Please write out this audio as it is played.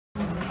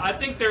I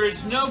think there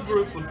is no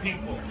group of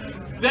people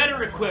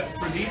better equipped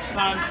for these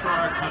times for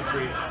our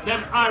country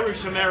than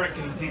Irish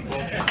American people to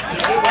do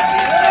what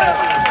these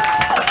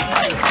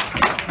guys do.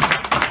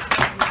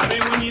 I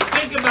mean, when you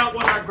think about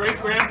what our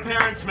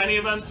great-grandparents, many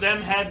of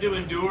them had to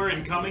endure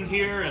in coming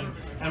here, and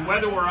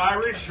whether we're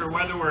Irish or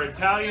whether we're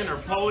Italian or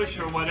Polish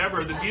or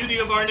whatever, the beauty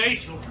of our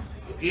nation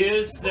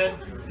is that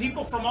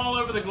people from all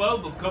over the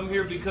globe have come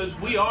here because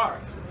we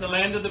are the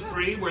land of the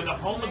free, we're the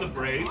home of the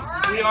brave,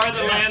 we are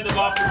the land of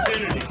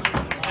opportunity.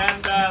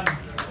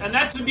 And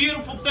that's a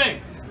beautiful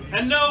thing.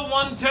 And no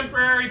one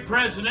temporary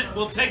president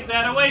will take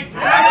that away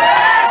from us.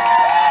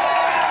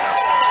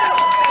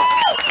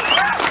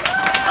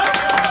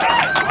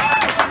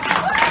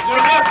 So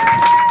look,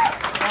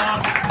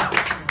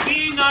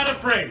 be not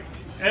afraid.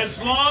 As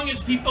long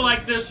as people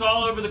like this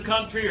all over the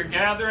country are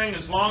gathering,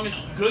 as long as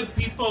good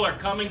people are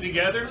coming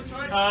together,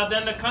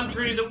 then the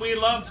country that we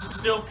love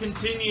still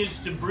continues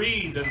to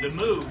breathe and to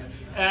move.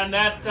 And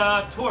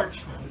that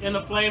torch in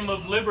the flame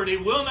of liberty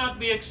will not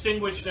be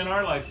extinguished in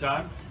our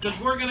lifetime, because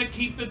we're going to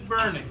keep it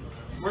burning.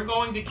 We're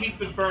going to keep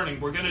it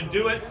burning. We're going to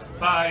do it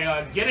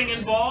by getting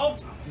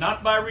involved,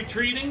 not by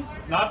retreating,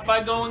 not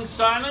by going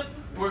silent.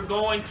 We're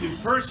going to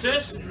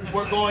persist.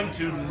 We're going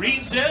to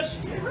resist.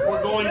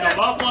 We're going to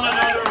love one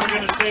another. We're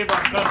going to save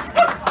our country.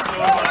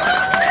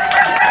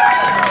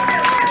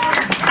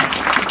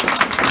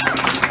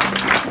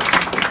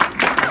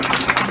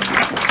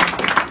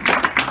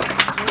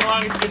 So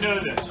long as you know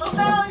this.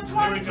 Well, in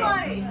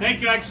 2020.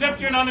 Thank you. I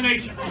accept your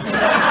nomination.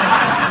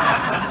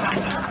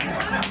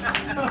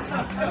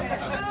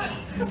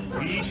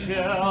 We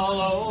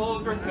shall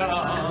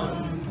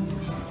overcome.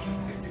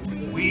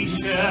 We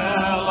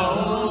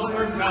shall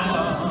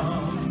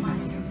overcome.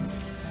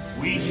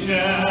 We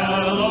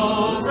shall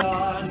overcome.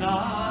 We are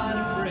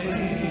not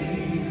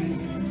afraid.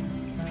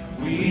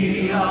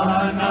 We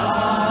are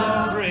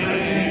not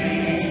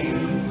afraid.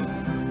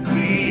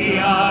 We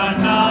are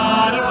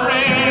not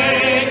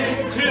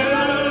afraid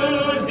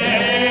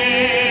today.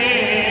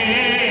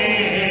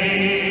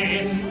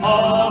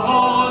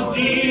 Oh,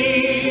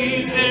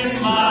 deep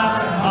in my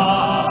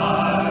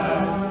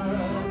heart,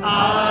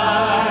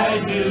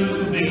 I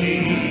do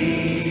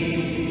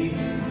believe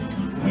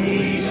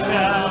we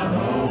shall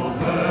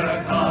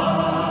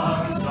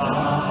overcome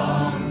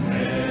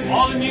someday.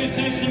 All the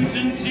musicians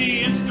in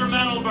C,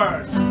 instrumental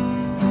verse.